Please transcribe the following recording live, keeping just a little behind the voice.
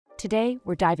Today,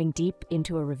 we're diving deep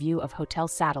into a review of Hotel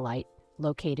Satellite,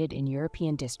 located in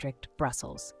European District,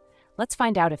 Brussels. Let's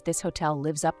find out if this hotel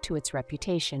lives up to its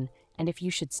reputation and if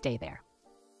you should stay there.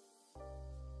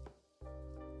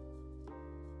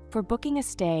 For booking a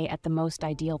stay at the most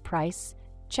ideal price,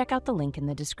 check out the link in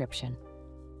the description.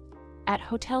 At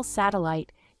Hotel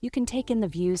Satellite, you can take in the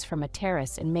views from a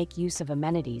terrace and make use of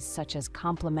amenities such as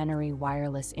complimentary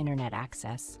wireless internet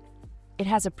access. It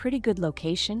has a pretty good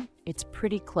location. It's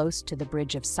pretty close to the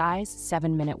Bridge of Sighs,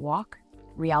 7-minute walk,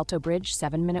 Rialto Bridge,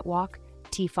 7-minute walk,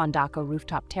 T. Fondaco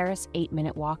Rooftop Terrace,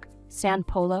 8-minute walk, San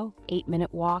Polo,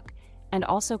 8-minute walk, and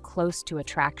also close to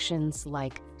attractions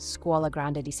like Scuola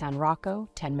Grande di San Rocco,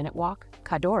 10-minute walk,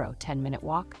 Cadoro, 10-minute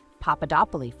walk,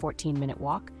 Papadopoli, 14-minute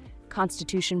walk,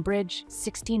 Constitution Bridge,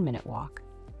 16-minute walk.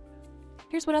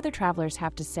 Here's what other travelers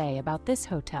have to say about this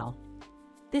hotel.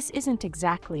 This isn't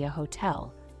exactly a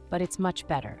hotel, but it's much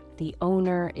better. The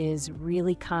owner is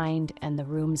really kind and the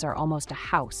rooms are almost a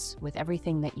house with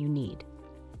everything that you need.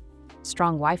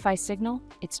 Strong Wi-Fi signal,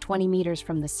 it's 20 meters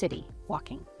from the city,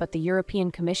 walking, but the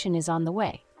European Commission is on the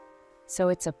way. So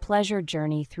it's a pleasure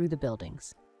journey through the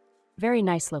buildings. Very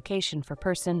nice location for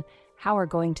person how are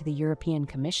going to the European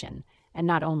Commission, and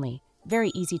not only,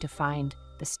 very easy to find,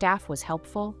 the staff was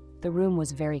helpful, the room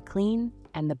was very clean,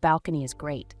 and the balcony is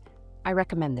great. I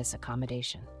recommend this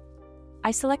accommodation. I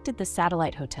selected the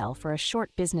Satellite Hotel for a short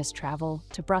business travel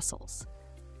to Brussels.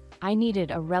 I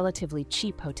needed a relatively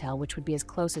cheap hotel which would be as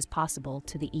close as possible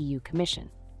to the EU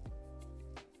Commission.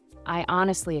 I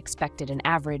honestly expected an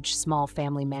average, small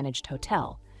family-managed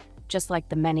hotel, just like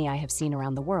the many I have seen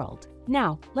around the world.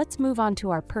 Now, let's move on to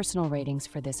our personal ratings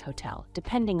for this hotel,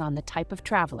 depending on the type of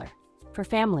traveler. For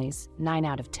families, 9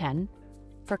 out of 10.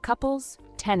 For couples,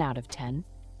 10 out of 10.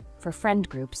 For friend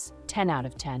groups, 10 out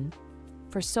of 10.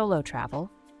 For solo travel,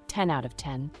 10 out of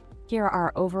 10. Here are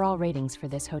our overall ratings for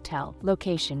this hotel.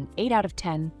 Location, 8 out of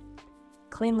 10.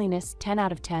 Cleanliness, 10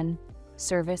 out of 10.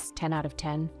 Service, 10 out of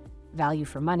 10. Value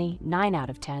for money, 9 out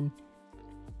of 10.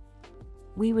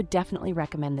 We would definitely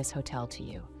recommend this hotel to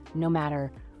you, no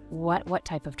matter what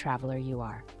type of traveler you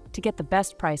are. To get the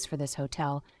best price for this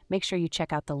hotel, make sure you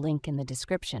check out the link in the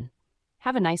description.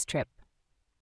 Have a nice trip.